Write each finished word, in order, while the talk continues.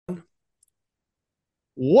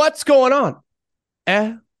What's going on,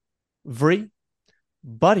 everybody?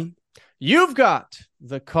 You've got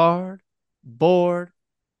the card board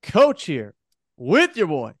coach here with your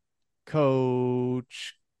boy,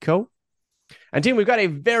 Coach Co. And team, we've got a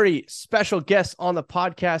very special guest on the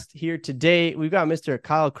podcast here today. We've got Mr.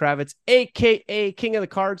 Kyle Kravitz, aka King of the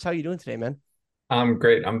Cards. How you doing today, man? I'm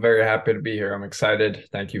great. I'm very happy to be here. I'm excited.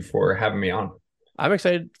 Thank you for having me on. I'm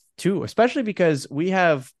excited too, especially because we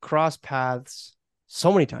have crossed paths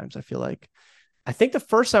so many times. I feel like I think the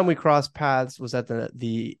first time we crossed paths was at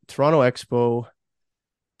the Toronto Expo,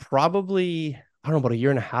 probably I don't know, about a year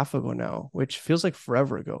and a half ago now, which feels like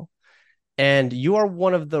forever ago. And you are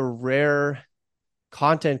one of the rare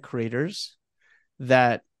content creators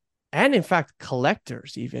that, and in fact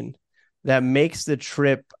collectors even, that makes the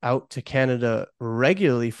trip out to Canada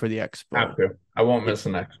regularly for the Have expo. to. I won't miss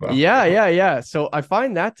an expo. Yeah. So I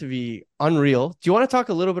find that to be unreal. Do you want to talk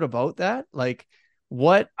a little bit about that? Like,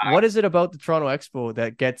 what is it about the Toronto Expo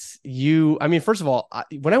that gets you? I mean, first of all,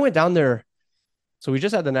 when I went down there, so we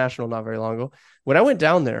just had the national not very long ago. When I went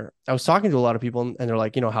down there, I was talking to a lot of people, and they're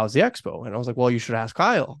like, how's the expo? And I was like, well, you should ask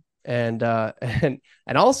Kyle. And and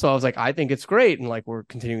also I was like, I think it's great, and like we're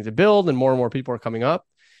continuing to build, and more people are coming up.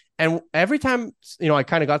 And every time, I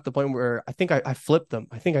kind of got to the point where I think I flipped them.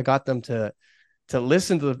 I think I got them to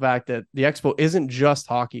listen to the fact that the expo isn't just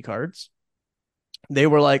hockey cards. They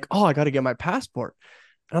were like, "Oh, I got to get my passport."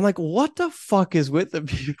 And I'm like, "What the fuck is with the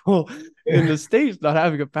people in the States not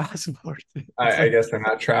having a passport?" It's I like, guess they're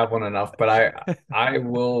not traveling enough, but I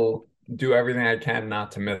will do everything I can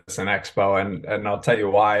not to miss an expo, and I'll tell you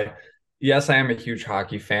why. Yes, I am a huge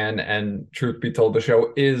hockey fan, and truth be told, the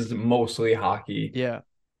show is mostly hockey. yeah,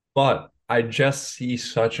 But I just see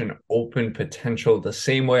such an open potential, the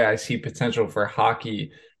same way I see potential for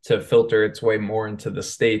hockey to filter its way more into the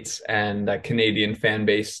States and that Canadian fan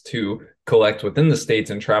base to collect within the States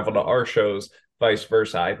and travel to our shows, vice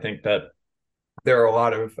versa. I think that there are a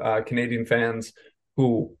lot of Canadian fans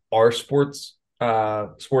who are sports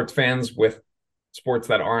fans with sports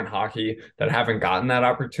that aren't hockey that haven't gotten that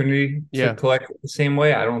opportunity to yeah, collect the same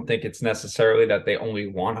way. I don't think it's necessarily that they only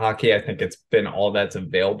want hockey. I think it's been all that's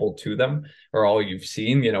available to them or all you've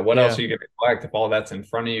seen. What else yeah, are you going to collect if all that's in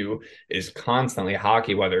front of you is constantly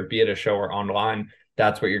hockey, whether it be at a show or online?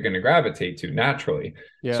 That's what you're going to gravitate to naturally.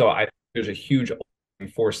 yeah, So I think there's a huge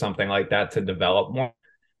opening for something like that to develop more.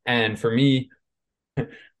 And for me,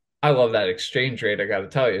 I love that exchange rate, I got to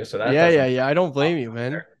tell you. So that doesn't yeah. I don't blame you,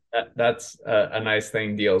 man. that's a nice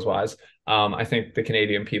thing deals wise. I think the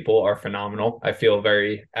Canadian people are phenomenal. I feel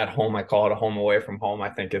very at home. I call it a home away from home. I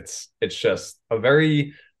think it's just a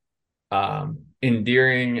very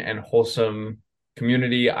endearing and wholesome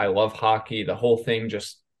community. I love hockey. The whole thing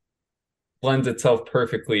just blends itself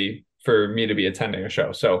perfectly for me to be attending a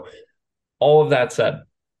show. So all of that said,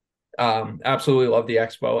 absolutely love the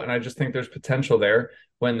expo, and I just think there's potential there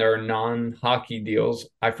when there are non-hockey deals.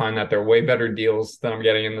 I find that they're way better deals than I'm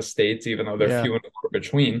getting in the States, even though they're Yeah. few and far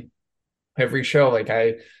between. Every show, like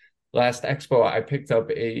I last expo, I picked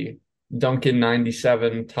up a Duncan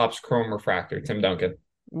 97 Topps Chrome Refractor, Tim Duncan,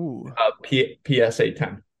 Ooh. PSA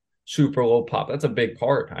 10, super low pop. That's a big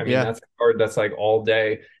part. I mean, Yeah. that's a card that's like all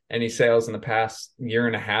day. Any sales in the past year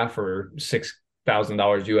and a half or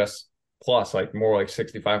 $6,000 US plus, like more like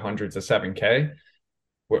 6,500 to 7K.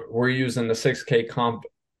 We're using the 6K comp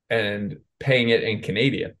and paying it in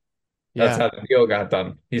Canadian. That's Yeah. how the deal got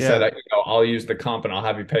done. He said, Yeah. I'll use the comp and I'll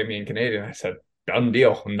have you pay me in Canadian. I said, done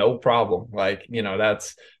deal, no problem. Like,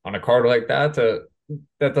 that's on a card like that.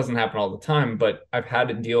 That doesn't happen all the time, but I've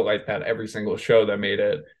had a deal like that every single show that made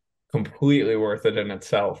it completely worth it in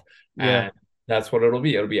itself. Yeah. And that's what it'll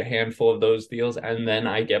be. It'll be a handful of those deals, and then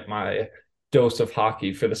I get my dose of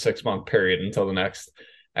hockey for the 6 month period until the next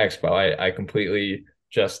expo. I completely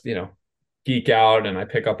just geek out and I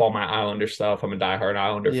pick up all my Islander stuff. I'm a diehard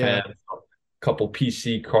Islander Yeah. fan. A couple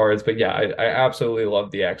PC cards, but yeah, I absolutely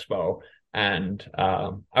love the expo, and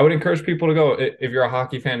I would encourage people to go. If you're a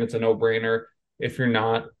hockey fan, it's a no-brainer. If you're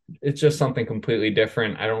not, it's just something completely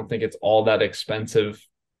different. I don't think it's all that expensive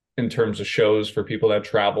in terms of shows for people that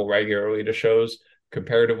travel regularly to shows,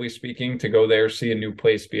 comparatively speaking, to go there, see a new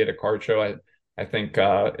place, be at a card show. I think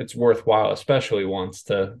it's worthwhile, especially once,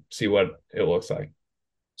 to see what it looks like.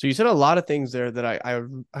 So you said a lot of things there that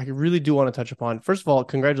I really do want to touch upon. First of all,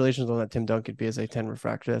 congratulations on that Tim Duncan PSA 10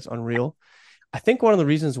 refractor. That's unreal. I think one of the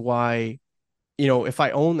reasons why, if I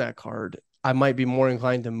own that card, I might be more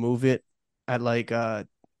inclined to move it at like at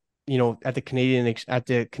the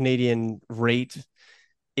Canadian rate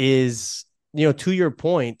is, to your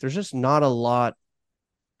point, there's just not a lot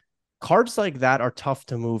cards like that are tough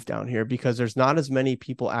to move down here because there's not as many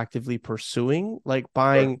people actively pursuing like Sure.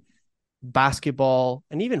 buying basketball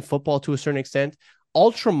and even football to a certain extent.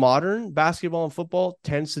 Ultra modern basketball and football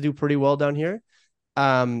tends to do pretty well down here.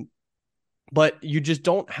 Um, but you just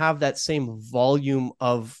don't have that same volume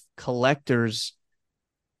of collectors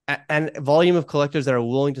and volume of collectors that are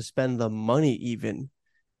willing to spend the money even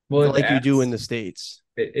Well, like you do in the States.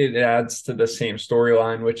 it adds to the same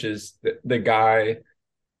storyline, which is the guy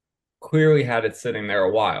clearly had it sitting there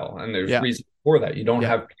a while, and there's Yeah. reason for that. You don't Yeah.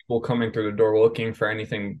 have people coming through the door looking for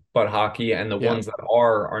anything but hockey, and the Yeah. ones that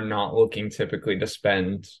are not looking typically to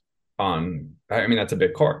spend on. I mean, that's a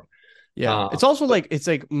big card. Yeah. It's also But like, it's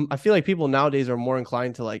like, I feel like people nowadays are more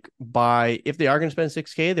inclined to like buy, if they are going to spend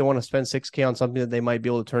 6K, they want to spend 6K on something that they might be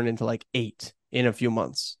able to turn into like eight in a few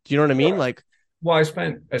months. Do you know what I mean? sure. Like, Well, I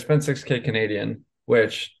spent 6K Canadian,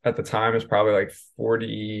 which at the time is probably like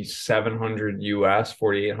 4,700 US,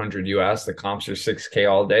 4,800 US. The comps are 6K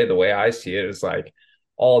all day. The way I see it is like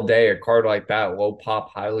all day a card like that, low pop,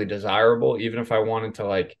 highly desirable. Even if I wanted to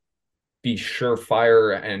like be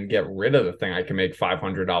surefire and get rid of the thing, I can make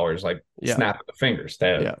 $500 like yeah. snap of the fingers to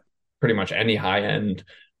Yeah. pretty much any high end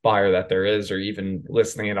buyer that there is, or even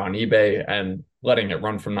listing it on eBay and letting it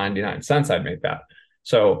run from 99 cents. I'd make that.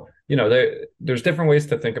 So, there's different ways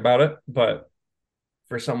to think about it, but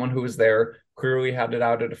for someone who was there, clearly had it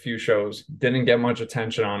out at a few shows, didn't get much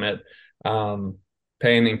attention on it,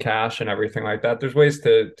 paying in cash and everything like that. There's ways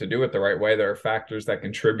to do it the right way. There are factors that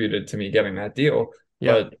contributed to me getting that deal,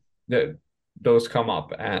 Yeah. but those come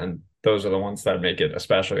up, and those are the ones that make it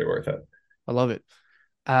especially worth it. I love it.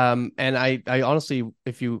 And I honestly,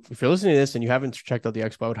 if you're listening to this and you haven't checked out the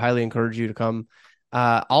expo, I would highly encourage you to come.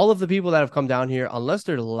 All of the people that have come down here, unless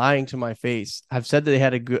they're lying to my face, have said that they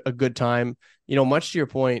had a good time. Much to your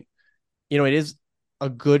point, it is a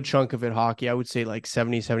good chunk of it hockey. I would say like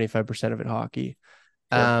 70-75% of it hockey.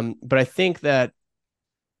 Sure. But I think that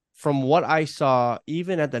from what I saw,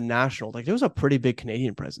 even at the national, like there was a pretty big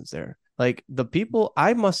Canadian presence there. Like the people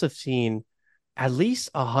I must have seen at least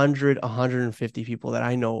 150 people that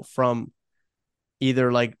I know from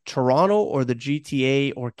either like Toronto or the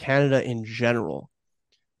GTA or Canada in general,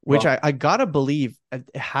 which Well, I gotta believe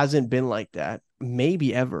it hasn't been like that,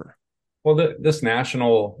 maybe ever. this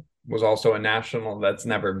national was also a national that's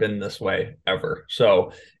never been this way ever.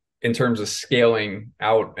 So, in terms of scaling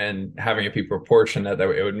out and having it be proportionate, that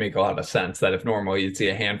it would make a lot of sense that if normally you'd see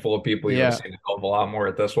a handful of people, you would have Yeah, seen a hell of a lot more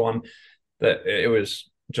at this one. That it was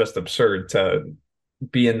just absurd to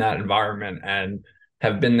be in that environment and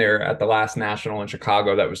have been there at the last national in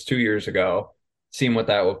Chicago that was 2 years ago, seen what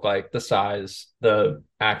that looked like, the size, the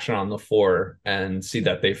action on the floor, and see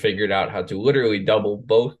that they figured out how to literally double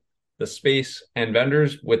both the space and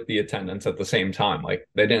vendors with the attendance at the same time. Like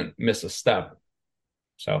they didn't miss a step.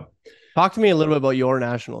 So, talk to me a little bit about your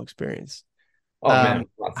national experience. oh man,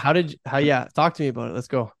 Yeah, talk to me about it. Let's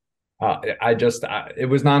go. it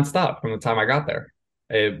was nonstop from the time I got there.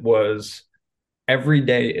 It was every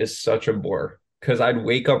day is such a blur because I'd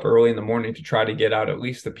wake up early in the morning to try to get out at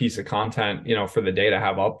least a piece of content, for the day to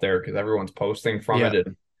have up there because everyone's posting from Yeah, it.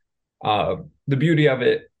 And the beauty of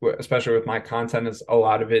it, especially with my content, is a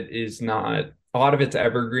lot of it's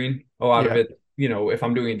evergreen. A lot of yeah, it, if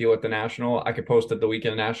I'm doing a deal with the national, I could post it the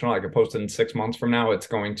weekend national. I could post it in 6 months from now. It's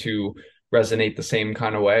going to resonate the same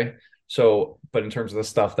kind of way. So, but in terms of the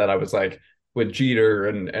stuff that I was like with Jeter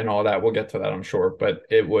and all that, we'll get to that, I'm sure. But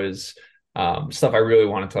it was stuff I really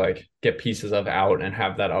wanted to like get pieces of out and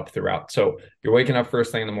have that up throughout. So you're waking up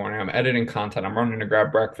first thing in the morning. I'm editing content. I'm running to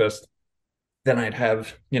grab breakfast. Then I'd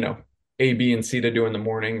have, A, B, and C to do in the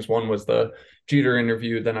mornings. One was the Jeter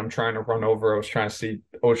interview. Then I'm trying to run over. I was trying to see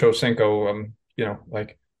Ocho Cinco,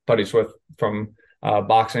 like buddies with from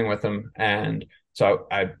boxing with him. And so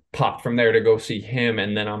I popped from there to go see him.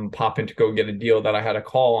 And then I'm popping to go get a deal that I had a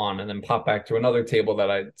call on, and then pop back to another table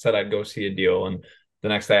that I said I'd go see a deal. And the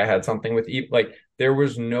next day I had something with like there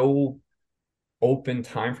was no open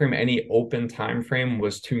time frame. Any open time frame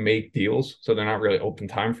was to make deals, so they're not really open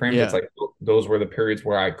time frames. It's yeah. like those were the periods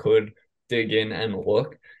where I could dig in and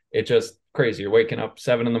look. It just crazy. You're waking up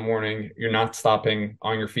 7 in the morning, you're not stopping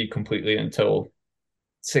on your feet completely until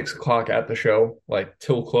 6 o'clock at the show, like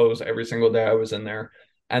till close every single day I was in there.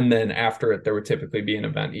 And then after it there would typically be an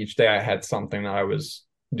event each day. I had something that I was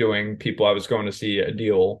doing, people I was going to see, a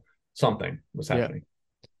deal, something was Yeah. happening.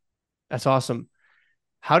 That's awesome.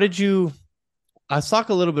 How did you Let's talk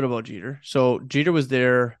a little bit about Jeter. So Jeter was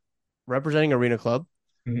there representing Arena Club.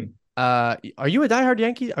 Mhm. Are you a diehard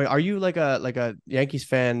Yankees? Are you like a Yankees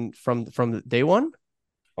fan from the day one?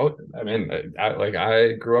 Oh, I mean,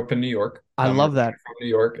 I grew up in New York. I I'm love originally that. from New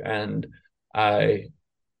York, and I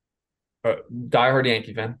diehard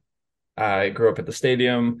Yankee fan. I grew up at the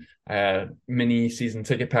stadium. I had mini season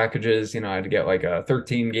ticket packages. I had to get like a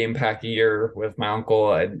 13 game pack a year with my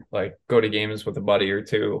uncle. I'd like go to games with a buddy or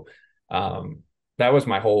two. Um, that was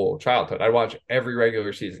my whole childhood. I'd watch every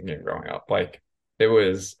regular season game growing up. Like it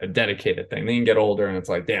was a dedicated thing. Then you get older and it's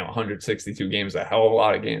like, damn, 162 games, a hell of a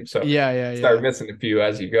lot of games. So Yeah, yeah, start yeah. missing a few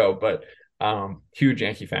as you go. But huge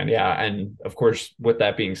Yankee fan. Yeah. And of course, with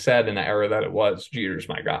that being said, in the era that it was, Jeter's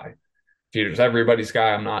my guy. Jeter's everybody's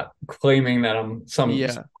guy. I'm not claiming that I'm some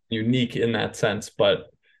Yeah. unique in that sense, but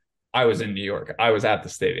I was in New York. I was at the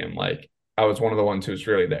stadium. Like I was one of the ones who was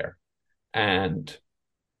really there. And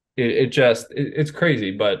it's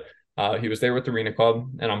crazy. But he was there with the Arena Club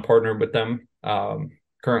and I'm partnered with them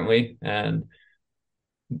currently. And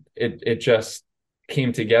it just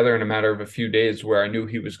came together in a matter of a few days where I knew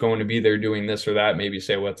he was going to be there doing this or that, maybe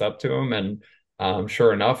say what's up to him. And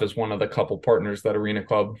sure enough, as one of the couple partners that Arena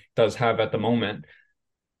Club does have at the moment,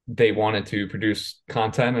 they wanted to produce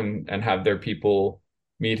content and have their people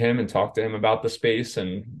meet him and talk to him about the space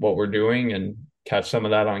and what we're doing and catch some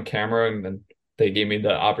of that on camera. And then they gave me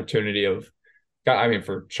the opportunity of, I mean,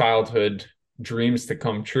 for childhood dreams to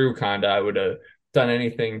come true, kind of, I would have done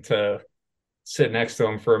anything to sit next to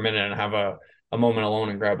him for a minute and have a moment alone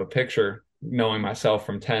and grab a picture, knowing myself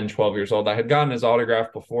from 10, 12 years old. I had gotten his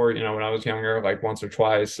autograph before, when I was younger, like once or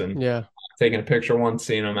twice, and Yeah. taking a picture once,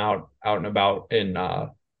 seeing him out and about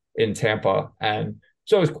in Tampa. And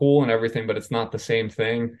it's always cool and everything, but it's not the same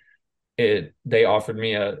thing. They offered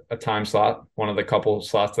me a time slot, one of the couple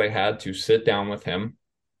slots they had, to sit down with him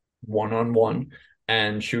one on one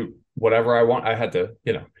and shoot whatever I want. I had to,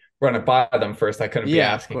 run it by them first. I couldn't be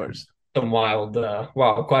Yeah, of asking course. some wild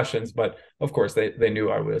questions, but of course they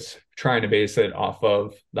knew I was trying to base it off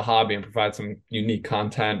of the hobby and provide some unique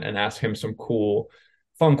content and ask him some cool,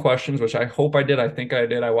 fun questions, which I hope I did. I think I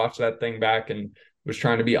did. I watched that thing back and was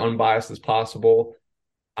trying to be unbiased as possible.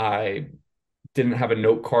 I didn't have a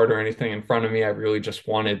note card or anything in front of me. I really just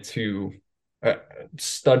wanted to uh,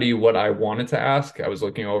 study what I wanted to ask. I was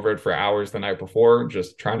looking over it for hours the night before,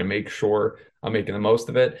 just trying to make sure I'm making the most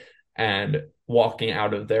of it. And walking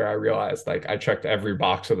out of there, I realized like I checked every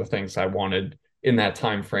box of the things I wanted in that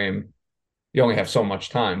time frame. You only have so much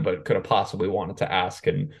time, but could have possibly wanted to ask,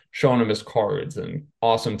 and shown him his cards and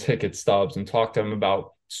awesome ticket stubs and talked to him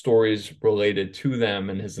about stories related to them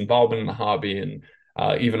and his involvement in the hobby, and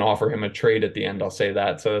even offer him a trade at the end. I'll say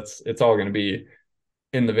that. So it's all going to be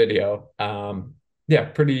in the video. Yeah,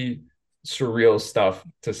 pretty surreal stuff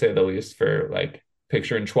to say the least. For like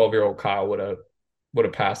picturing 12-year-old Kyle would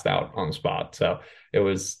have passed out on the spot. So it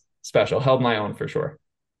was special. Held my own for sure.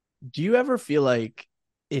 Do you ever feel like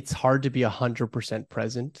it's hard to be 100%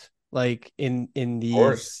 present, like in Of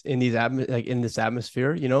course, like in this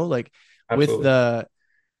atmosphere, like with absolutely. the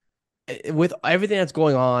with everything that's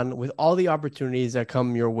going on, with all the opportunities that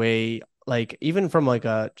come your way, like even from like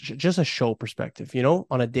just a show perspective,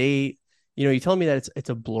 on a day, you telling me that it's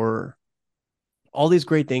a blur. All these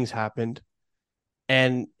great things happened,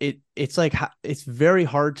 and it's like it's very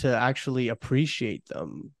hard to actually appreciate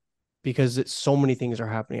them because so many things are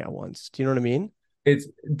happening at once. Do you know what I mean? It's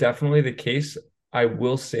definitely the case. I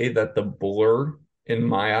will say that the blur in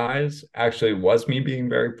my eyes actually was me being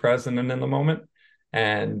very present and in the moment.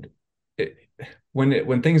 And it,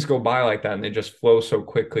 when things go by like that and they just flow so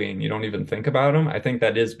quickly and you don't even think about them, I think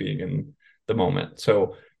that is being in the moment.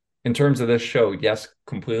 So in terms of this show, yes,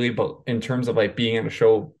 completely. But in terms of like being in a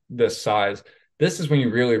show this size, this is when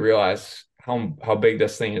you really realize how big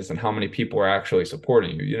this thing is and how many people are actually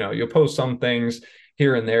supporting you. You'll post some things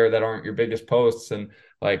here and there that aren't your biggest posts, and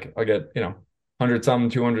like I get 100 something,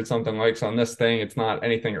 200 something likes on this thing. It's not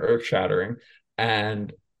anything earth shattering.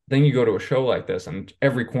 And then you go to a show like this and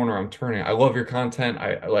every corner I'm turning, I love your content.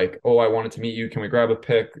 I like, oh, I wanted to meet you, can we grab a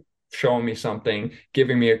pic? Showing me something,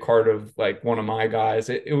 giving me a card of like one of my guys.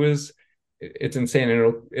 It's insane.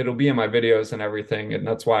 And it'll be in my videos and everything. And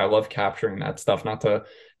that's why I love capturing that stuff, not to,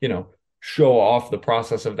 you know, show off the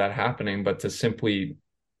process of that happening, but to simply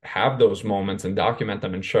have those moments and document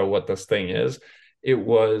them and show what this thing is. It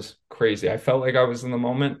was crazy. I felt like I was in the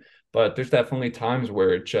moment, but there's definitely times where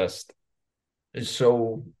it just is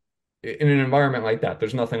so, in an environment like that,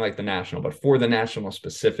 there's nothing like the national, but for the national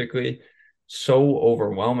specifically, so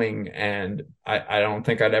overwhelming. And I don't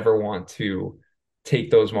think I'd ever want to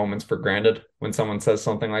take those moments for granted when someone says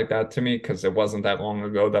something like that to me, because it wasn't that long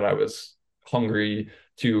ago that I was hungry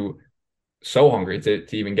to so hungry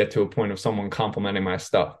to even get to a point of someone complimenting my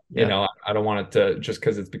stuff. Yeah. I don't want it to, just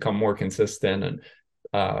because it's become more consistent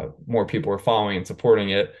and more people are following and supporting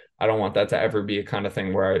it. I don't want that to ever be a kind of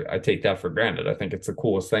thing where I take that for granted. I think it's the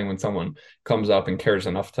coolest thing when someone comes up and cares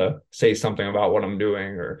enough to say something about what I'm doing,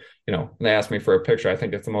 or, they ask me for a picture. I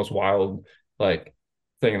think it's the most wild, like,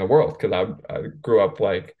 thing in the world, because I grew up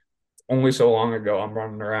like only so long ago. I'm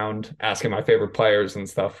running around asking my favorite players and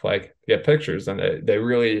stuff, like, to get pictures, and they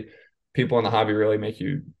really, people in the hobby really make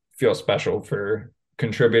you feel special for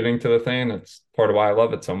contributing to the thing. It's part of why I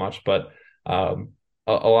love it so much. But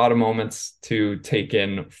a lot of moments to take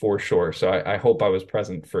in for sure. So I hope I was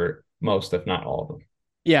present for most, if not all of them.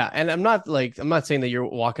 Yeah, and I'm not saying that you're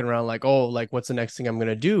walking around like, oh, like what's the next thing I'm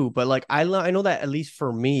gonna do, but like I know that at least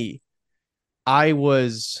for me, I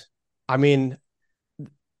was, I mean,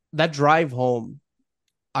 that drive home,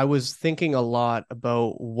 I was thinking a lot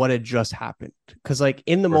about what had just happened. Because, like,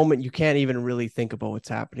 in the Sure. moment, you can't even really think about what's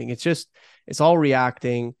happening. It's all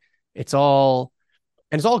reacting. It's all,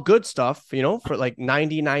 and it's all good stuff, for like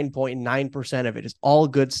 99.9% of it is all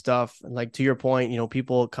good stuff. And, like, to your point,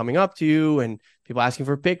 people coming up to you and people asking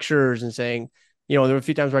for pictures and saying, there were a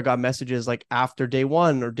few times where I got messages like after day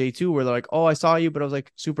one or day two where they're like, oh, I saw you, but I was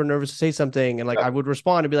like super nervous to say something. And like, Yep. I would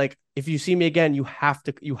respond and be like, if you see me again, you have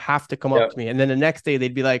to come up Yep. to me. And then the next day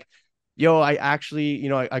they'd be like, yo, I actually,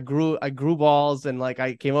 I grew balls and like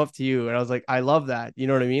I came up to you. And I was like, I love that. You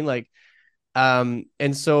know what I mean? Like, and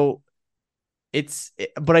so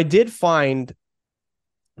but I did find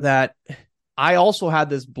that I also had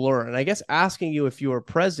this blur. And I guess asking you if you were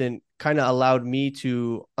present kind of allowed me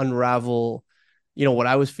to unravel, what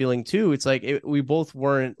I was feeling too. It's like we both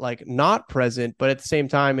weren't like not present, but at the same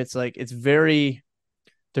time, it's like there's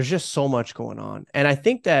just so much going on. And I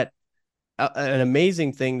think that an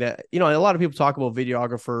amazing thing that, a lot of people talk about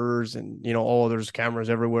videographers and, oh, there's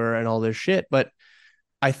cameras everywhere and all this shit. But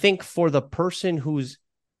I think for the person who's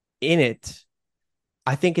in it,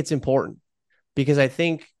 I think it's important because I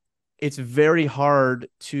think it's very hard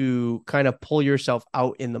to kind of pull yourself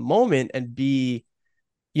out in the moment and be,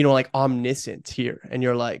 like omniscient here. And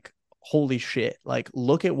you're like, holy shit, like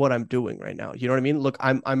look at what I'm doing right now. You know what I mean? Look,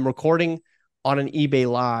 I'm recording on an eBay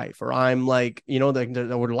live, or I'm like,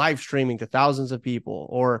 we're live streaming to thousands of people,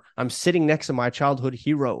 or I'm sitting next to my childhood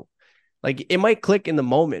hero. Like it might click in the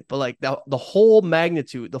moment, but like the whole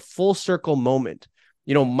magnitude, the full circle moment,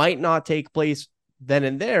 might not take place then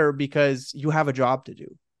and there because you have a job to do.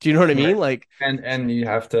 Do you know what I Right. mean? Like, And you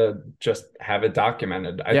have to just have it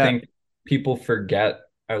documented. I yeah, think people forget,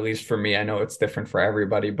 at least for me, I know it's different for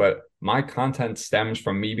everybody, but my content stems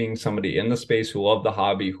from me being somebody in the space who loved the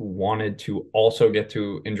hobby, who wanted to also get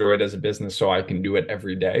to enjoy it as a business so I can do it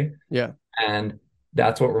every day. yeah, And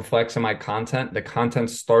that's what reflects in my content. The content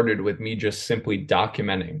started with me just simply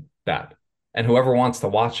documenting that. And whoever wants to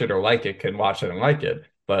watch it or like it can watch it and like it,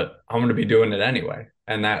 but I'm going to be doing it anyway.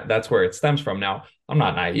 And that's where it stems from. Now, I'm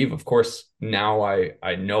not naive. Of course, now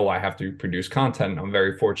I know I have to produce content. I'm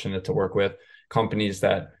very fortunate to work with companies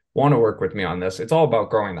that want to work with me on this. It's all about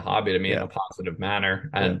growing the hobby to me in yeah, a positive manner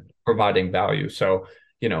yeah, and providing value. So,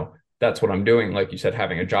 that's what I'm doing. Like you said,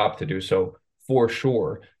 having a job to do. So for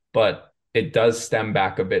sure. But it does stem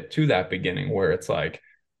back a bit to that beginning where it's like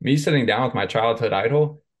me sitting down with my childhood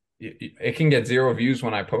idol. It can get 0 views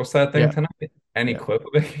when I post that thing yeah, tonight. Any yeah, clip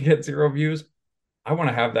of it can get 0 views. I want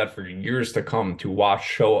to have that for years to come to watch,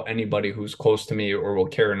 show anybody who's close to me or will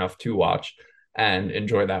care enough to watch and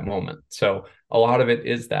enjoy that moment. So a lot of it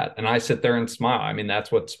is that. And I sit there and smile. I mean,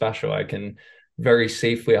 that's what's special. I can very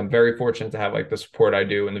safely, I'm very fortunate to have like the support I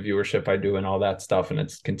do and the viewership I do and all that stuff. And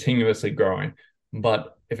it's continuously growing.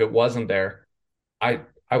 But if it wasn't there, I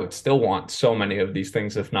I would still want so many of these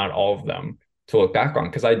things, if not all of them, to look back on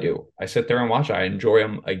because I do. I sit there and watch. I enjoy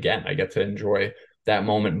them again. I get to enjoy that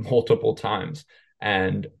moment multiple times.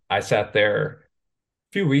 And I sat there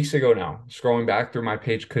a few weeks ago now, scrolling back through my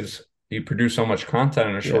page because you produce so much content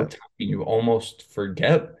in a yeah. short time, you almost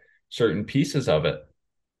forget certain pieces of it.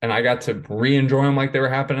 And I got to re-enjoy them like they were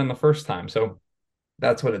happening the first time. So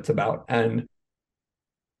that's what it's about. And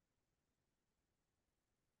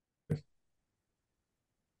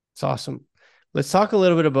It's awesome. Let's talk a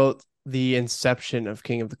little bit about the inception of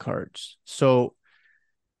King of the Cards. So,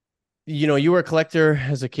 you were a collector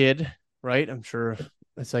as a kid, right? I'm sure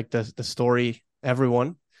it's like the story,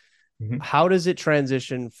 everyone. mhm. How does it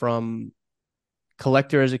transition from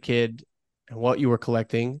collector as a kid and what you were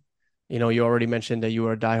collecting? You already mentioned that you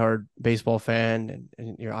were a diehard baseball fan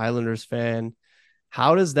and you're Islanders fan.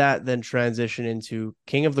 How does that then transition into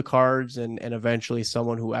King of the Cards and eventually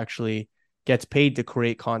someone who actually gets paid to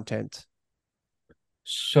create content?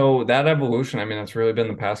 So that evolution, I mean, that's really been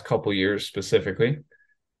the past couple years specifically.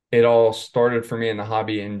 It all started for me in the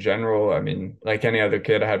hobby in general. I mean, like any other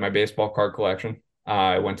kid, I had my baseball card collection.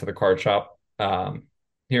 I went to the card shop.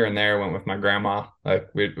 here and there. Went with my grandma. Like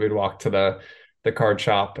we'd walk to the card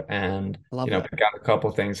shop and I love that. pick out a couple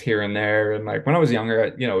things here and there. And like when I was younger,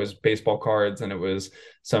 it was baseball cards and it was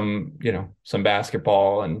some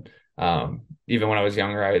basketball and even when I was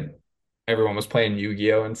younger, I everyone was playing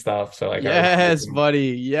Yu-Gi-Oh and stuff. So like I remember. Yes,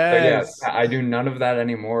 buddy. So yeah, Yes. I do none of that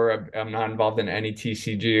anymore. I'm not involved in any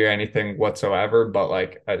TCG or anything whatsoever. But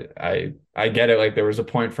like I get it. Like there was a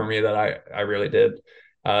point for me that I really did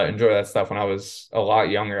enjoy that stuff when I was a lot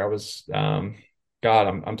younger. I was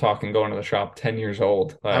God, I'm talking going to the shop 10 years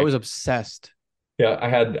old. I was Like obsessed. yeah,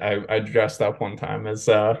 I dressed up one time as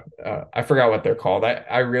I forgot what they're called.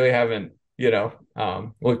 I really haven't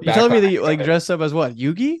looked You back telling on me that you like it. dressed up as what?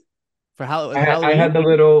 Yugi for I had Halloween? the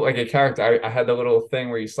little like a character. I had the little thing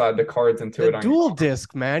where you slide the cards into The it on your dual arm.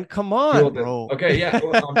 disc, man. Come Dual on, disc. bro. Okay, yeah.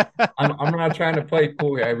 Well, Is I'm not trying to play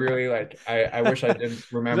cool here. I really like. I wish I did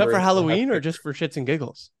that remember for and still have Halloween or just pictures for shits and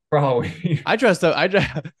giggles? for Halloween. I dressed up.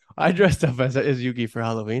 I dressed up as Yugi for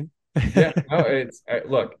Halloween. Yeah, no,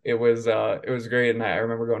 look, it was great, and I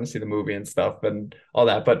remember going to see the movie and stuff and all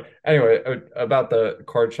that. But anyway, about the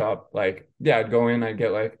card shop, like, yeah, I'd go in, I'd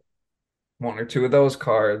get like one or two of those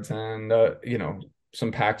cards, and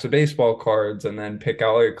some packs of baseball cards, and then pick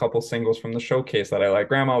out like a couple singles from the showcase that I like.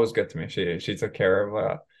 Grandma was good to me. She took care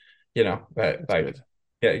of that That's like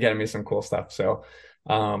good. getting me some cool stuff. So,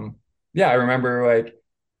 yeah, I remember like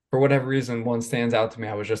for whatever reason, one stands out to me.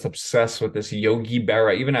 I was just obsessed with this Yogi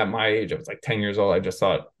Berra. Even at my age, I was like 10 years old. I just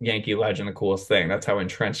thought Yankee Legend the coolest thing. That's how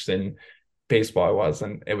entrenched in baseball I was.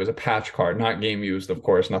 And it was a patch card, not game used, of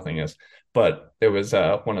course, nothing is. But it was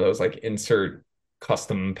one of those like insert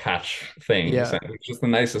custom patch things. Yeah, And it was just the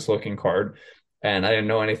nicest looking card. And I didn't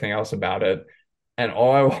know anything else about it. And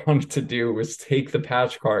all I wanted to do was take the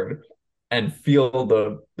patch card and feel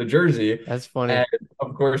the jersey. that's And funny.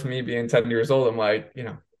 of course, me being 10 years old, I'm like,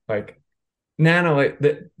 like Nano, like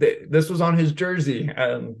this was on his jersey,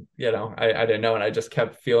 and I didn't know, and I just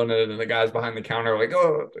kept feeling it, and the guys behind the counter were like,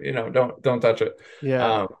 oh, don't touch it.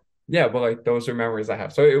 Yeah, Um, yeah, but like those are memories I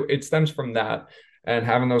have. So it stems from that, and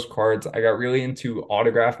having those cards, I got really into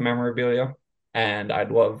autograph memorabilia, and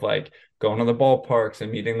I'd love like going to the ballparks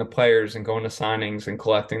and meeting the players and going to signings and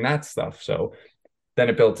collecting that stuff. So then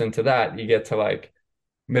it built into that. You get to like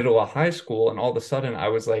middle of high school, and all of a sudden I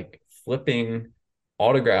was like flipping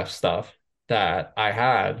autograph stuff that I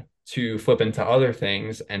had to flip into other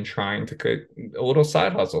things and trying to create a little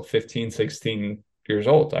side hustle, 15, 16 years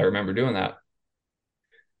old. I remember doing that.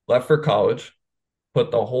 Left for college, put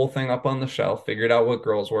the whole thing up on the shelf, figured out what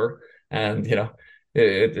girls were. And,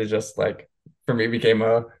 it just like for me became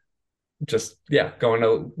a just, yeah, going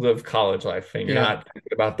to live college life and you're yeah, not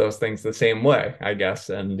thinking about those things the same way, I guess.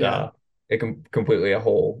 And yeah. it can completely a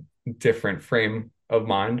whole different frame of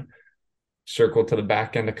mind. Circle to the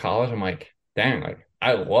back end of college. I'm like, dang, like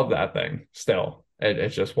I love that thing still.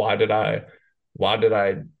 It's just why did I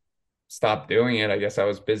stop doing it? I guess I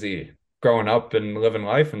was busy growing up and living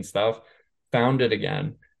life and stuff. Found it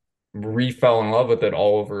again, re-fell in love with it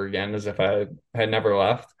all over again as if I had never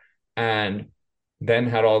left. And then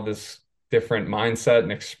had all this different mindset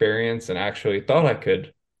and experience and actually thought I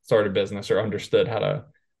could start a business or understood how to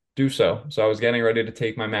do so. So I was getting ready to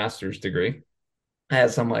take my master's degree. I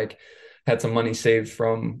had some money saved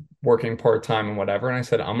from working part-time and whatever. And I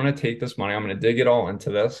said, I'm going to take this money, I'm going to dig it all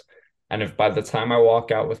into this. And if by the time I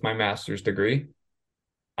walk out with my master's degree,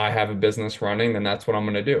 I have a business running, then that's what I'm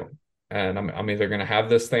going to do. And I'm either going to have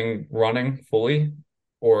this thing running fully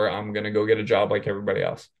or I'm going to go get a job like everybody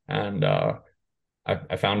else. And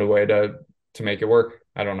I found a way to make it work.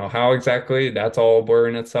 I don't know how exactly. That's all a blur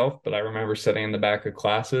in itself, but I remember sitting in the back of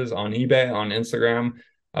classes on eBay, on Instagram.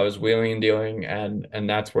 I was wheeling and dealing, and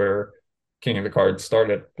that's where King of the Cards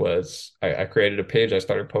started. Was I created a page. I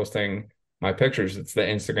started posting my pictures. It's the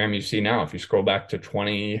Instagram you see now. If you scroll back to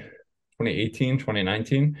 2018,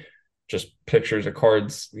 2019, just pictures of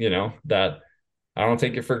cards, that I don't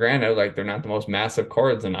take it for granted. Like they're not the most massive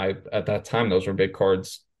cards. And at that time, those were big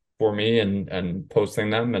cards for me and posting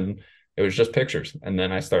them. And it was just pictures. And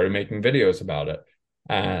then I started making videos about it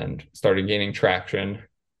and started gaining traction,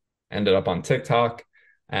 ended up on TikTok.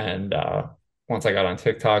 And once I got on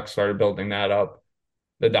TikTok, started building that up.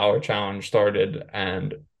 The dollar challenge started.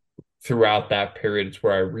 And throughout that period, it's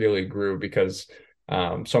where I really grew because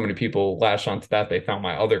so many people latched onto that. They found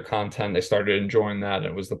my other content. They started enjoying that. And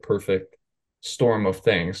it was the perfect storm of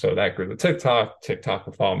things. So that grew the TikTok. TikTok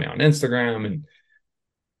will follow me on Instagram. And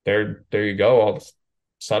there you go. All of a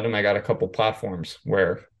sudden, I got a couple platforms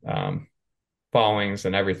where followings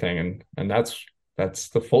and everything. And that's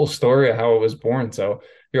the full story of how it was born. So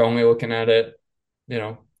you're only looking at it,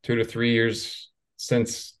 2 to 3 years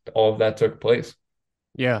since all of that took place.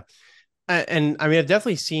 Yeah. And I mean, I've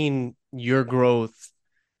definitely seen your growth,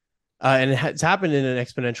 and it's happened in an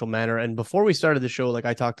exponential manner. And before we started the show, like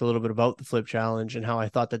I talked a little bit about the flip challenge and how I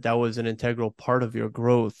thought that that was an integral part of your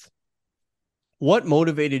growth. What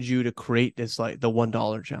motivated you to create this, like the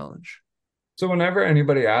 $1 challenge? So whenever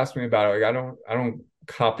anybody asks me about it, like I don't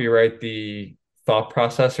copyright the thought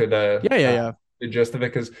process or Yeah, yeah, yeah. the gist of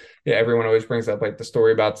it because yeah, everyone always brings up like the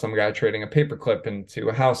story about some guy trading a paperclip into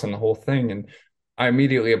a house and the whole thing. And I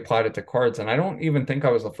immediately applied it to cards. And I don't even think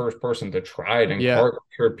I was the first person to try it in Yeah. cards.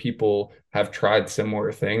 I'm sure people have tried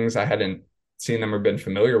similar things. I hadn't seen them or been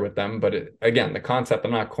familiar with them. But again, the concept,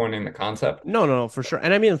 I'm not coining the concept. No, no, no, for sure.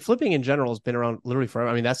 And I mean, flipping in general has been around literally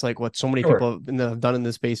forever. I mean, that's like what so many Sure. people have done in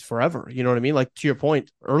this space forever. You know what I mean? Like to your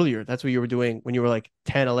point earlier, that's what you were doing when you were like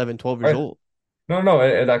 10, 11, 12 years Right. old. No, no,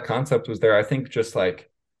 that concept was there. I think just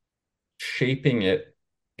like shaping it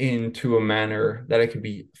into a manner that it could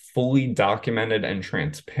be fully documented and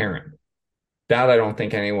transparent. That I don't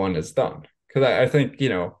think anyone has done. Because I think,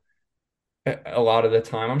 a lot of the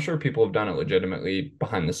time, I'm sure people have done it legitimately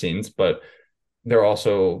behind the scenes, but they're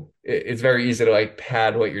also, it's very easy to like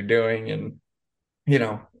pad what you're doing and, you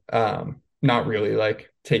know, not really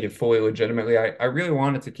like take it fully legitimately. I really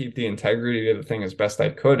wanted to keep the integrity of the thing as best I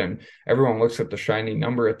could. And everyone looks at the shiny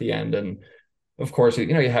number at the end and of course,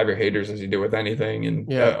 you have your haters as you do with anything,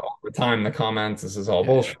 and Yeah. all the time the comments, this is all Yeah.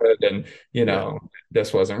 Yeah. bullshit, and Yeah.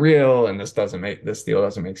 this wasn't real, and this deal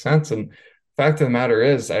doesn't make sense. And fact of the matter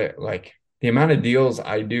is, I like the amount of deals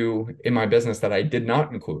I do in my business that I did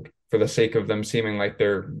not include for the sake of them seeming like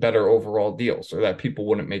they're better overall deals, or that people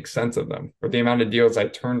wouldn't make sense of them, or the amount of deals I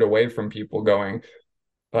turned away from people going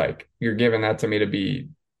like, you're giving that to me to be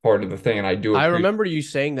part of the thing, and I do I appreciate. remember you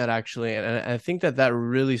saying that actually, and I think that that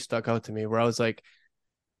really stuck out to me. Where I was like,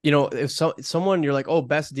 if someone you're like, oh,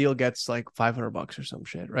 best deal gets like $500 or some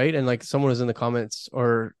shit, right? And like someone was in the comments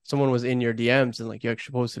or someone was in your DMs and like you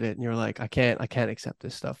actually posted it, and you're like, I can't accept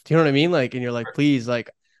this stuff. Do you know what I mean? Like, and you're like, please, like,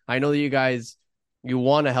 I know that you guys you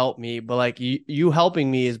want to help me, but like you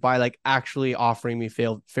helping me is by like actually offering me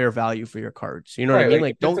fair value for your cards. You know what I Right, mean?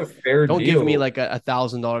 like if Like, it's a fair don't give me deal, like a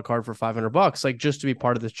 $1,000 card for $500, like just to be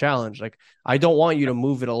part of this challenge. Like, I don't want you to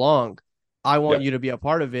move it along. I want yeah. you to be a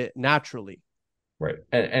part of it naturally. Right.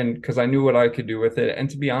 And because I knew what I could do with it. And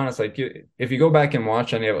to be honest, like if you go back and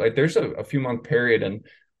watch any of it, like there's a few month period and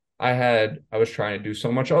I was trying to do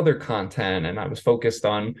so much other content and I was focused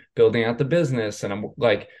on building out the business. And I'm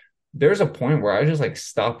like, there's a point where I just like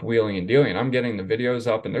stop wheeling and dealing. I'm getting the videos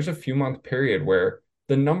up and there's a few month period where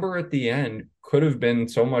the number at the end could have been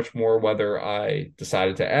so much more, whether I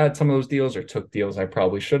decided to add some of those deals or took deals I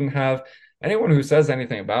probably shouldn't have. Anyone who says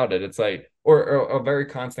anything about it, it's like, or a very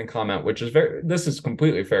constant comment, which is this is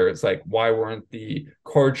completely fair. It's like, why weren't the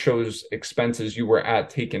card shows expenses you were at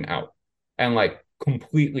taken out? And like,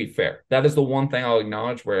 completely fair. That is the one thing I'll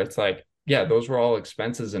acknowledge where it's like, yeah, those were all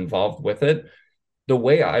expenses involved with it. The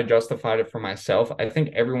way I justified it for myself, I think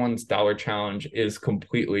everyone's dollar challenge is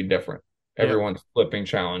completely different. Yeah. Everyone's flipping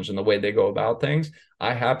challenge and the way they go about things.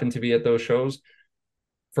 I happen to be at those shows.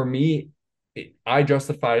 For me, I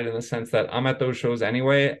justified it in the sense that I'm at those shows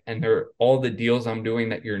anyway, and they're all the deals I'm doing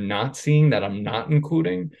that you're not seeing, that I'm not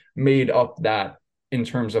including, made up that in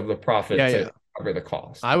terms of the profit Yeah, to yeah. cover the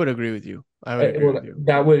cost. I would agree with you. I would agree Well, with you.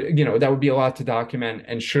 that would be a lot to document.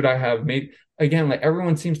 And should I have made again, like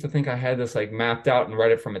everyone seems to think I had this like mapped out and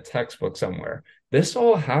read it from a textbook somewhere. This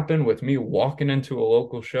all happened with me walking into a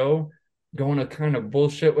local show, going to kind of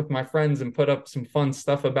bullshit with my friends and put up some fun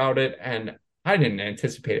stuff about it. And I didn't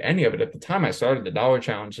anticipate any of it at the time I started the dollar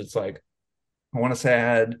challenge. It's like I want to say I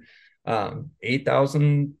had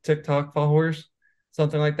 8,000 TikTok followers,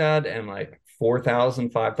 something like that, and like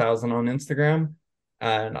 4,000, 5,000 on Instagram.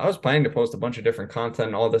 And I was planning to post a bunch of different content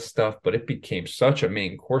and all this stuff, but it became such a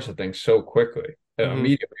main course of things so quickly. Hmm.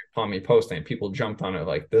 Immediately upon me posting, people jumped on it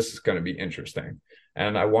like, this is going to be interesting.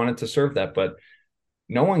 And I wanted to serve that, but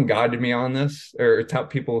no one guided me on this or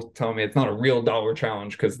people tell me it's not a real dollar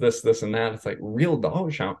challenge because this and that. It's like real dollar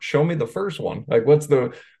challenge. Show me the first one. Like what's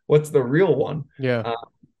the real one? Yeah. Uh,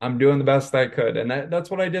 I'm doing the best I could, and that's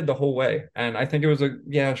what I did the whole way. And I think it was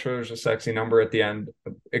yeah, sure, there's a sexy number at the end.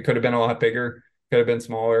 It could have been a lot bigger, could have been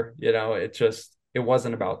smaller. It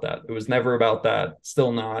wasn't about that. It was never about that.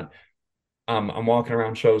 Still not. I'm walking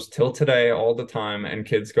around shows till today all the time, and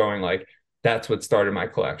kids going like, "That's what started my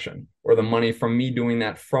collection," or the money from me doing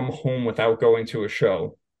that from home without going to a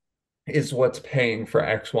show is what's paying for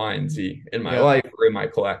X, Y, and Z in my Yeah. life or in my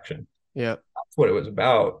collection. Yeah. That's what it was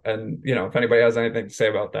about. And if anybody has anything to say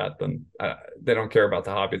about that, then they don't care about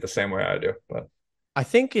the hobby the same way I do. But I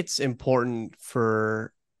think it's important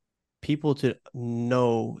for people to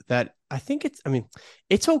know that I think it's, I mean,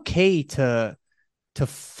 it's okay to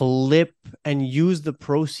flip and use the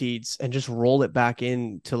proceeds and just roll it back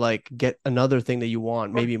in to like get another thing that you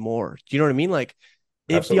want, maybe more. Do you know what I mean? Like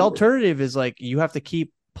if the Absolutely. alternative is like you have to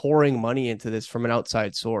keep pouring money into this from an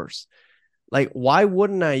outside source, like why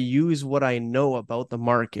wouldn't I use what I know about the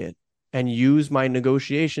market and use my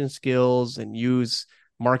negotiation skills and use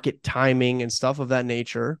market timing and stuff of that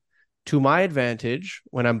nature to my advantage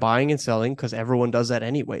when I'm buying and selling, because everyone does that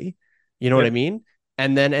anyway. You know what I Yep. mean?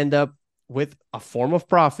 And then end up with a form of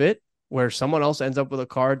profit where someone else ends up with a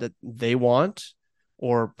card that they want,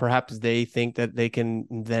 or perhaps they think that they can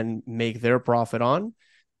then make their profit on.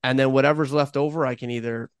 And then whatever's left over, I can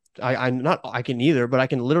either, I'm not, I can either, but I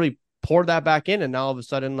can literally pour that back in. And now all of a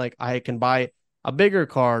sudden, like I can buy a bigger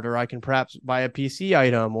card, or I can perhaps buy a PC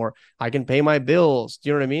item, or I can pay my bills. Do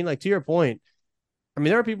you know what I mean? Like to your point, I mean,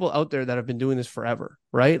 there are people out there that have been doing this forever,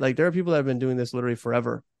 right? Like there are people that have been doing this literally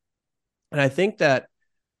forever. And I think that,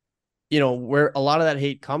 where a lot of that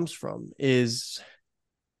hate comes from is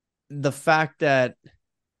the fact that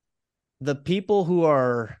the people who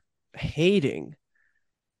are hating,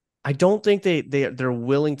 I don't think they're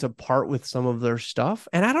willing to part with some of their stuff.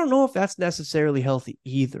 And I don't know if that's necessarily healthy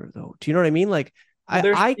either, though. Do you know what I mean? Like Well, I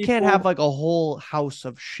there's I can't have people, like a whole house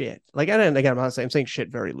of shit. Like, and again, I'm saying shit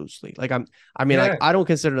very loosely. Like I mean, like yeah, I don't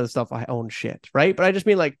consider the stuff I own shit, right? But I just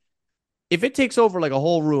mean like if it takes over like a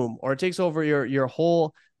whole room, or it takes over your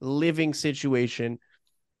whole living situation,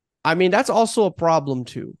 I mean, that's also a problem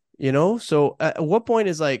too, you know? So at what point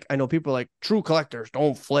is like, I know people are like true collectors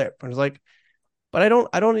don't flip. And it's like, but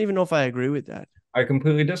I don't even know if I agree with that. I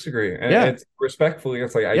completely disagree. And Yeah. it's respectfully,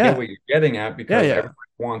 it's like I get Yeah. what you're getting at Yeah. because Yeah. everybody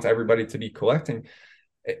wants everybody to be collecting.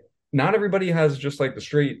 Not everybody has just like the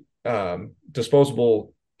straight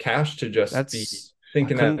disposable cash to just be I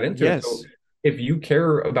thinking that couldn't, into it. So yes. if you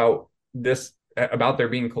care about this, about there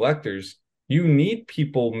being collectors, you need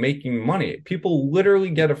people making money. People literally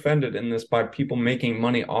get offended in this by people making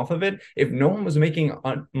money off of it. If no one was making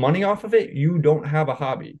money off of it, you don't have a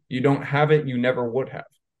hobby. You don't have it. You never would have.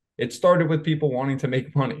 It started with people wanting to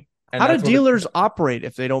make money, and How do that's what it dealers operate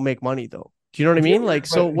if they don't make money though? Do you know what I mean? dealers, Like,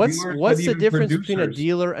 so but what's dealers, but what's the even difference between a producers.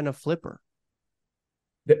 dealer and a flipper?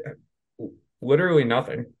 Literally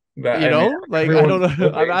nothing. That You I mean, know, like I don't everyone's know.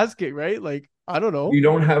 I'm flipping. asking, right? Like, I don't know. You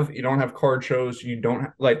don't have card shows. You don't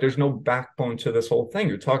like. There's no backbone to this whole thing.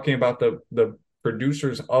 You're talking about the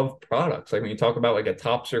producers of products. Like when you talk about like a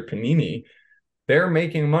Tops or Panini, they're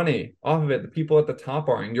making money off of it. The people at the top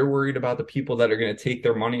are, and you're worried about the people that are going to take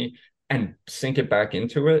their money and sink it back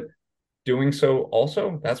into it. Doing so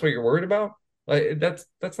also, that's what you're worried about. Like that's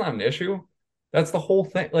not an issue. That's the whole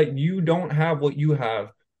thing. Like you don't have what you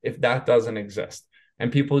have if that doesn't exist.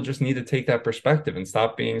 And people just need to take that perspective and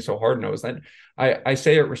stop being so hard-nosed. And I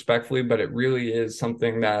say it respectfully, but it really is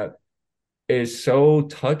something that is so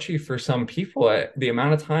touchy for some people. The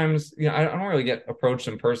amount of times, I don't really get approached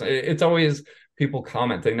in person. It's always people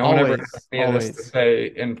commenting. No one ever Always, asked me this to always.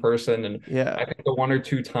 say in person. And Yeah. I think the one or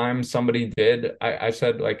two times somebody did, I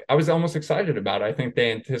said, like, I was almost excited about it. I think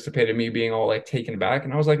they anticipated me being all like taken back.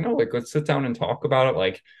 And I was like, no, like, let's sit down and talk about it.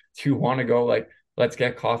 Like, do you want to go? Like, let's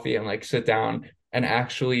get coffee and like sit down and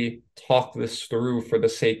actually talk this through for the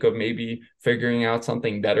sake of maybe figuring out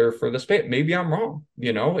something better for the space. Maybe I'm wrong.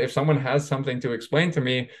 If someone has something to explain to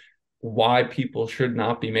me why people should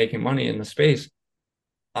not be making money in the space,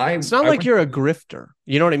 I It's not I like would, you're a grifter.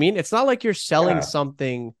 You know what I mean? It's not like you're selling yeah,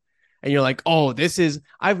 something and you're like, oh, this is,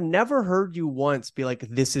 I've never heard you once be like,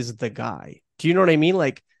 this is the guy. Do you know what I mean?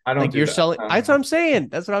 I don't Like do you're that. selling, that's what I'm saying.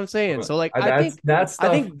 That's what I'm saying. So like, I That's think, that I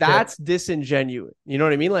stuff think gets that's disingenuous. You know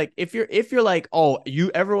what I mean? Like if you're like, oh,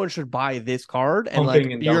 everyone should buy this card and like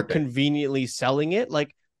pumping and you're dumping, conveniently selling it,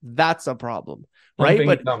 like that's a problem. Right. pumping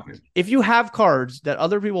But and dumping. if you have cards that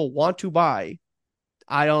other people want to buy,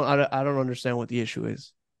 I don't understand what the issue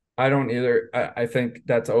is. I don't either. I think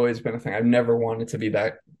that's always been a thing. I've never wanted to be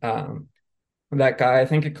that guy. I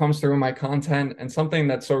think it comes through in my content, and something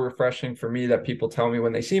that's so refreshing for me that people tell me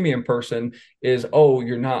when they see me in person is, oh,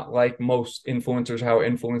 you're not like most influencers, how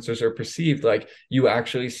influencers are perceived. Like you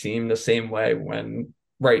actually seem the same way when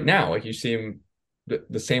right now, like you seem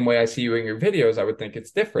the same way I see you in your videos. I would think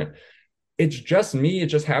it's different. It's just me. It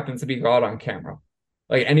just happens to be God on camera.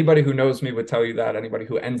 Like anybody who knows me would tell you that. Anybody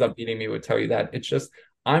who ends up meeting me would tell you that. It's just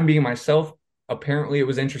I'm being myself. Apparently, it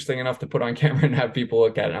was interesting enough to put on camera and have people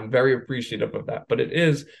look at it. I'm very appreciative of that. But it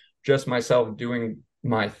is just myself doing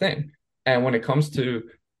my thing. And when it comes to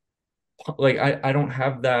like I don't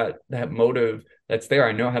have that motive that's there.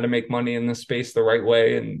 I know how to make money in this space the right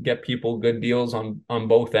way and get people good deals on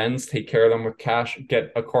both ends, take care of them with cash,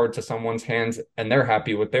 get a card to someone's hands, and they're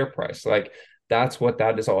happy with their price. Like that's what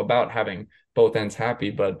that is all about, having both ends happy.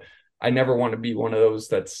 But I never want to be one of those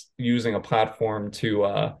that's using a platform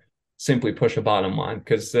to simply push a bottom line,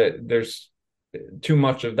 because there's too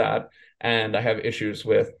much of that, and I have issues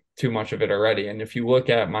with too much of it already. And if you look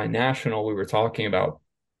at my national we were talking about,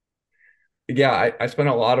 yeah, I spent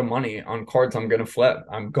a lot of money on cards I'm going to flip.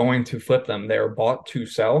 I'm going to flip them. They're bought to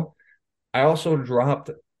sell. I also dropped,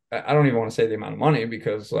 I don't even want to say the amount of money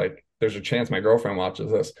because like there's a chance my girlfriend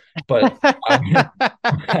watches this, but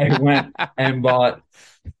I went and bought,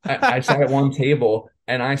 I sat at one table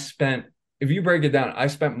and I spent, if you break it down, I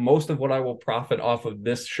spent most of what I will profit off of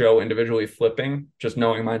this show individually flipping, just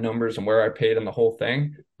knowing my numbers and where I paid and the whole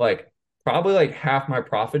thing. Like probably like half my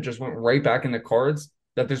profit just went right back in the cards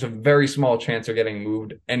that there's a very small chance of getting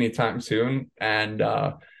moved anytime soon. And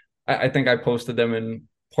I think I posted them in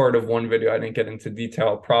part of one video. I didn't get into detail.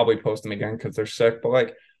 I'll probably post them again because they're sick. But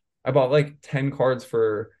like I bought like 10 cards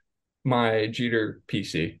for my Jeter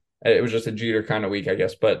PC. It was just a Jeter kind of week, I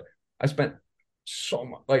guess. But I spent so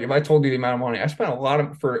much. Like if I told you the amount of money, I spent a lot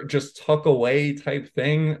of for just tuck away type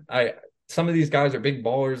thing. Some of these guys are big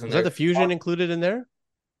ballers and Is that they're the fusion included in there?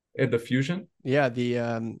 the fusion. Yeah,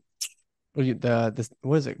 the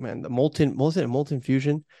what is it, man? The molten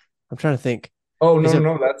fusion. I'm trying to think. Oh Is no, it?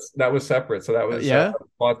 no, that was separate. So that was Yeah,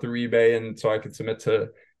 bought through eBay, and so I could submit to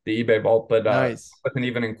the eBay vault, but nice. wasn't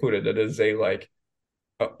even included. It is a like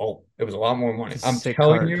it was a lot more money. It's a I'm sick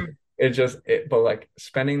telling card. you, but like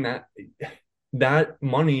spending that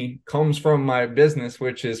money comes from my business,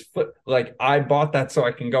 which is like I bought that so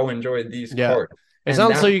I can go enjoy these Yeah, cards, it's and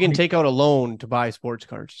not so that you can money, take out a loan to buy sports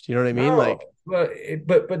cards. Do you know what I mean? no, Like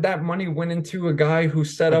but that money went into a guy who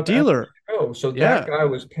set a up every dealer. show. So that Yeah, guy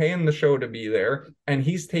was paying the show to be there, and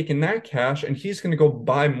he's taking that cash and he's going to go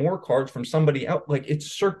buy more cards from somebody else. Like it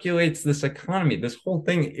circulates this economy. This whole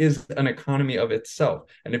thing is an economy of itself.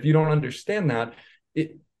 And if you don't understand that,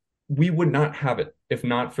 it we would not have it if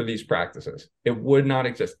not for these practices. It would not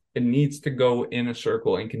exist. It needs to go in a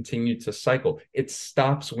circle and continue to cycle. It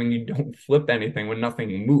stops when you don't flip anything, when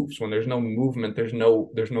nothing moves, when there's no movement, there's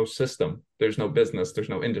no system, there's no business, there's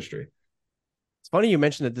no industry. it's funny you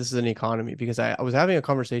mentioned that this is an economy because I was having a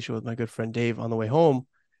conversation with my good friend Dave on the way home,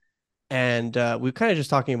 and we were kind of just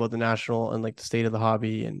talking about the national and like the state of the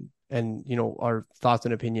hobby and our thoughts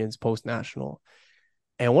and opinions post national.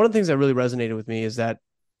 And one of the things that really resonated with me is that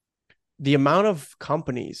the amount of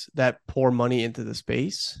companies that pour money into the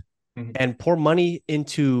space Mhm. and pour money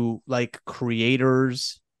into like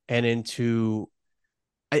creators and into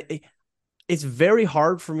I, it's very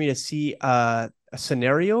hard for me to see a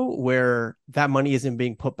scenario where that money isn't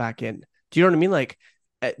being put back in. Do you know what I mean? Like,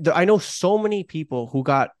 I know so many people who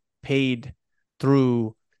got paid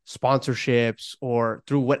through sponsorships or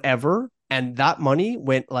through whatever, and that money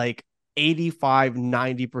went like 85,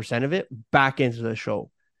 90% of it back into the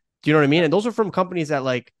show. Do you know what I mean? And those are from companies that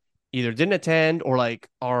like either didn't attend or like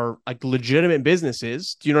are like legitimate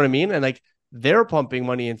businesses. Do you know what I mean? And like they're pumping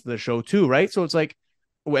money into the show too, right? So it's like,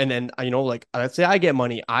 and then like let's say I get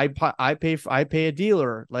money, I pay a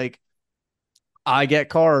dealer, like I get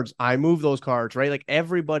cards, I move those cards, right? Like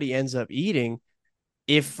everybody ends up eating.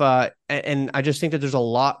 If and I just think that there's a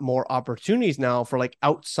lot more opportunities now for like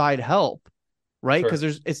outside help, right? Because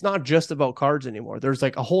Sure. it's not just about cards anymore. There's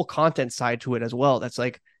like a whole content side to it as well. That's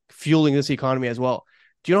like fueling this economy as well.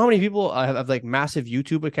 Do you know how many people have like massive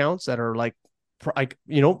YouTube accounts that are like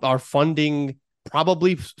are funding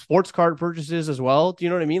probably sports card purchases as well? Do you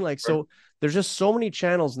know what I mean? Like, Sure. so there's just so many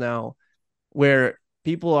channels now where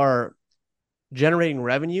people are generating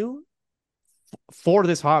revenue for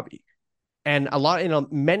this hobby. And a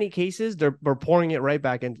lot, many cases, they're pouring it right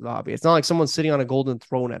back into the hobby. It's not like someone's sitting on a golden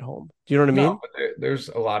throne at home. Do you know what I No, mean? but there's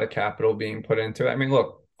a lot of capital being put into it. I mean,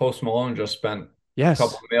 look, Post Malone just spent a couple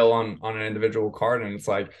Yes. mil on an individual card, and it's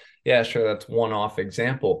like, yeah, sure, that's one-off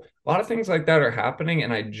example. A lot of things like that are happening,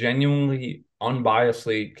 and I genuinely,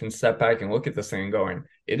 unbiasedly can step back and look at this thing and going,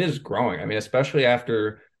 it is growing. I mean, especially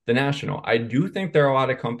after the national. I do think there are a lot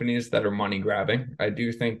of companies that are money grabbing. I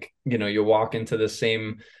do think, you walk into the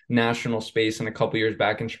same national space in a couple years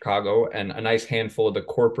back in Chicago, and a nice handful of the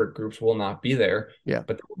corporate groups will not be there, Yeah.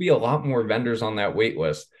 but there will be a lot more vendors on that wait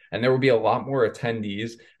list, and there will be a lot more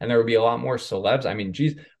attendees, and there will be a lot more celebs. I mean,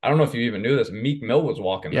 geez, I don't know if you even knew this. Meek Mill was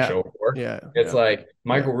walking the Yeah. show for. Yeah. It's Yeah. like Yeah.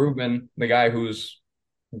 Michael Rubin, the guy who's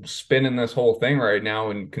spinning this whole thing right now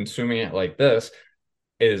and consuming it like this,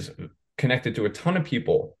 is connected to a ton of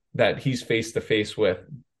people that he's face to face with.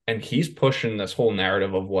 And he's pushing this whole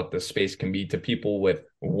narrative of what this space can be to people with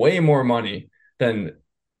way more money than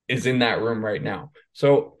is in that room right now.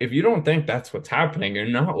 So if you don't think that's what's happening, you're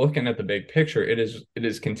not looking at the big picture. It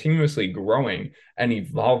is continuously growing and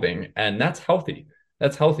evolving, and that's healthy.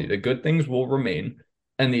 That's healthy. The good things will remain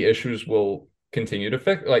and the issues will continue to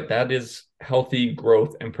fix. Like that is healthy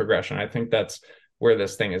growth and progression. I think that's where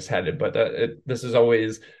this thing is headed, but this is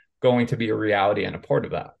always going to be a reality and a part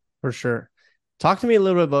of that. For sure. Talk to me a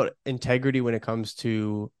little bit about integrity when it comes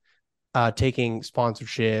to taking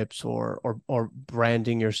sponsorships or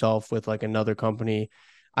branding yourself with like another company.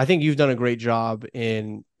 I think you've done a great job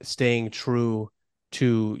in staying true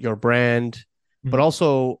to your brand, but Mhm.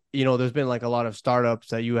 also, there's been like a lot of startups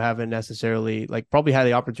that you haven't necessarily like probably had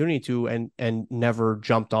the opportunity to and never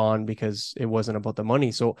jumped on because it wasn't about the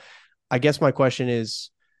money. So I guess my question is,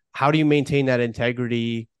 how do you maintain that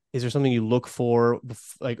integrity? Is there something you look for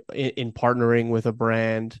like in partnering with a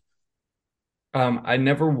brand? I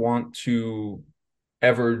never want to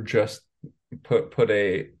ever just put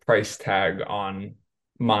a price tag on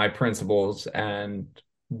my principles and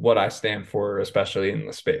what I stand for, especially in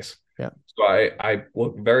the space. Yeah. So I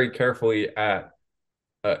look very carefully at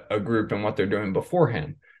a group and what they're doing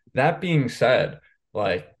beforehand. That being said,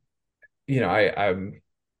 like, I'm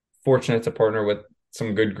fortunate to partner with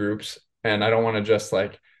some good groups, and I don't want to just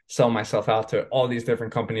like sell myself out to all these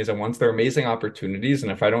different companies at once. They're amazing opportunities,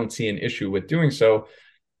 and if I don't see an issue with doing so,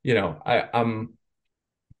 I'm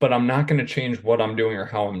but I'm not going to change what I'm doing or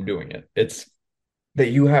how I'm doing it. It's that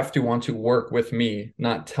you have to want to work with me,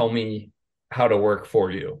 not tell me how to work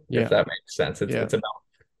for you, if Yeah. that makes sense. It's Yeah. it's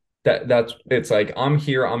about that's it's like I'm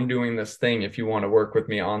here, I'm doing this thing. If you want to work with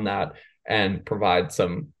me on that and provide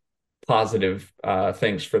some positive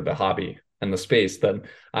things for the hobby and the space, then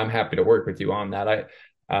I'm happy to work with you on that. I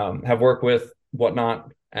have worked with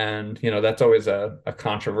Whatnot, and that's always a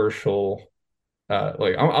controversial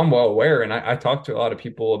like I'm well aware, and I talk to a lot of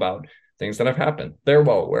people about things that have happened. They're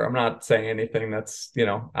well aware. I'm not saying anything that's,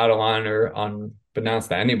 out of line or unbeknownst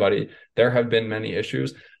to anybody. There have been many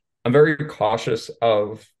issues. I'm very cautious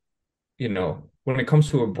of, when it comes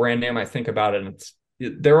to a brand name, I think about it,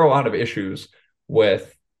 and there are a lot of issues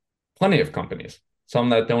with plenty of companies, some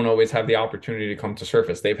that don't always have the opportunity to come to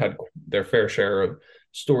surface. They've had their fair share of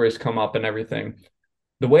stories come up and everything.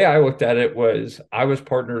 The way I looked at it was I was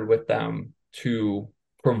partnered with them to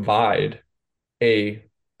provide a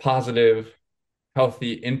positive,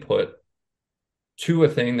 healthy input to a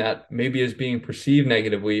thing that maybe is being perceived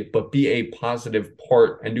negatively, but be a positive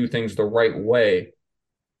part and do things the right way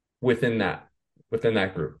within that within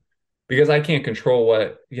that group. Because I can't control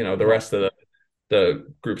what, the Yeah. rest of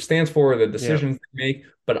the group stands for, the Yeah. decisions they make.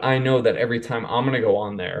 But I know that every time I'm going to go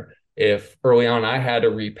on there, if early on I had to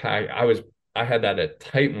repack, I had that at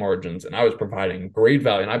tight margins and I was providing great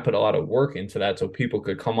value and I put a lot of work into that so people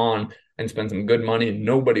could come on and spend some good money and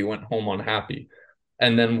nobody went home unhappy.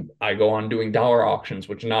 And then I go on doing dollar auctions,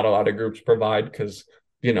 which not a lot of groups provide because,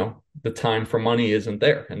 the time for money isn't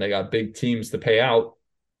there and they got big teams to pay out,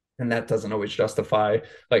 and that doesn't always justify,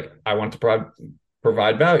 like, I want to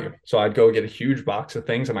provide value. So I'd go get a huge box of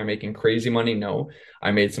things. Am I making crazy money? No.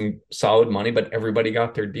 I made some solid money, but everybody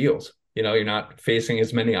got their deals. You're not facing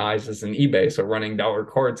as many eyes as an eBay. So running dollar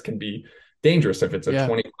cards can be dangerous. If it's a Yeah.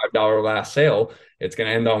 $25 last sale, it's going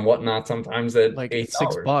to end on Whatnot sometimes at Like six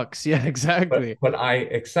 $8. bucks. Yeah, But exactly. but I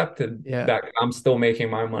accepted Yeah. that I'm still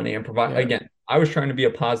making my money and provide. Yeah. Again, I was trying to be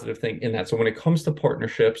a positive thing in that. So when it comes to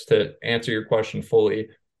partnerships, to answer your question fully,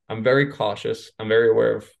 I'm very cautious. I'm very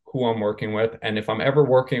aware of who I'm working with. And if I'm ever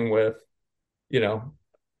working with, you know,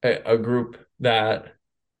 a group that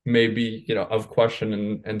may be, of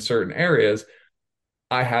question in certain areas,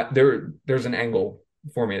 there's an angle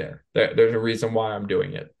for me there's a reason why I'm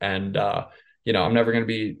doing it. And I'm never going to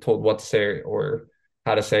be told what to say or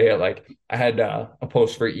how to say it. Like I had a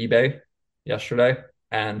post for eBay yesterday,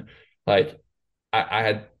 and like I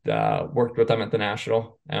had worked with them at the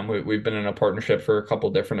National, and we've been in a partnership for a couple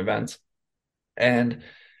different events. And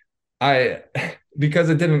I because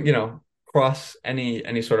it didn't, cross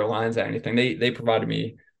any sort of lines or anything, they provided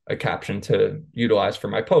me a caption to utilize for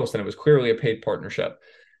my post, and it was clearly a paid partnership.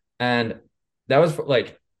 And that was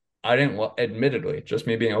like, I didn't, admittedly, just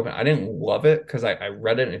me being open, I didn't love it because I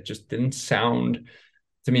read it and it just didn't sound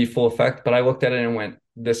to me full effect. But I looked at it and went,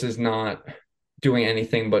 this is not doing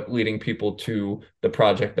anything but leading people to the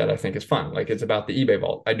project that I think is fun. Like it's about the eBay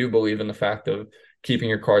vault. I do believe in the fact of keeping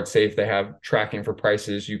your card safe. They have tracking for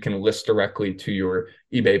prices. You can list directly to your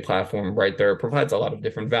eBay platform right there. It provides a lot of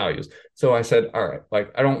different values. So I said, all right,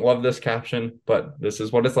 like I don't love this caption, but this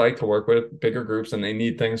is what it's like to work with bigger groups and they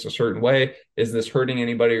need things a certain way. Is this hurting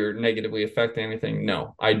anybody or negatively affecting anything?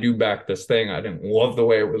 No, I do back this thing. I didn't love the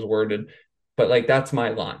way it was worded, but like that's my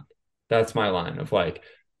line. That's my line of like,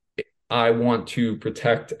 I want to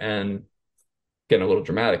protect and getting a little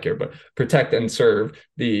dramatic here, but protect and serve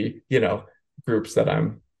the, groups that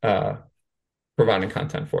I'm providing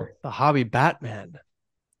content for. The hobby Batman.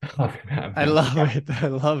 Oh, man, I man. love it. I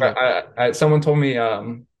love it. Someone told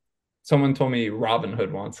me Robin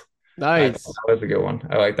Hood once. I thought Nice. that was a good one.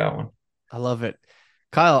 I like that one. I love it.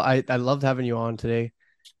 Kyle, I loved having you on today.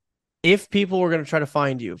 If people were going to try to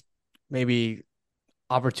find you, maybe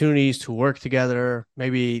opportunities to work together,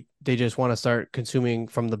 maybe they just want to start consuming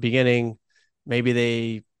from the beginning, maybe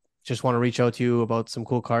they just want to reach out to you about some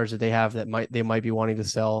cool cards that they have that they might be wanting to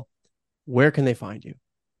sell, where can they find you?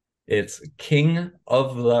 It's King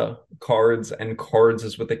of the Cards, and cards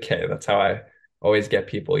is with a K. That's how I always get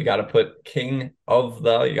people. You got to put King of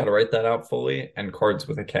the, you got to write that out fully, and cards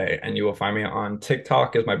with a K. And you will find me on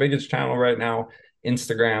TikTok is my biggest channel right now,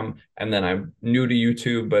 Instagram, and then I'm new to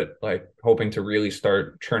YouTube, but like hoping to really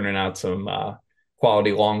start churning out some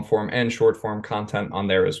quality long form and short form content on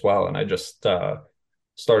there as well. And I just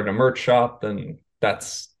started a merch shop, and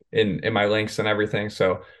that's in my links and everything.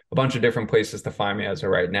 So a bunch of different places to find me as of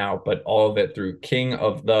right now, but all of it through King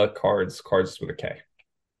of the Cards, cards with a K.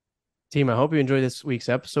 Team, I hope you enjoyed this week's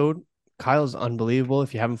episode. Kyle's unbelievable.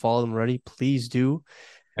 If you haven't followed him already, please do.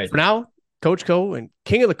 Thank For you. now, Coach Co and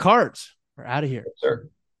King of the Cards, we're out of here. Yes, sir.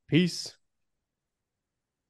 Peace.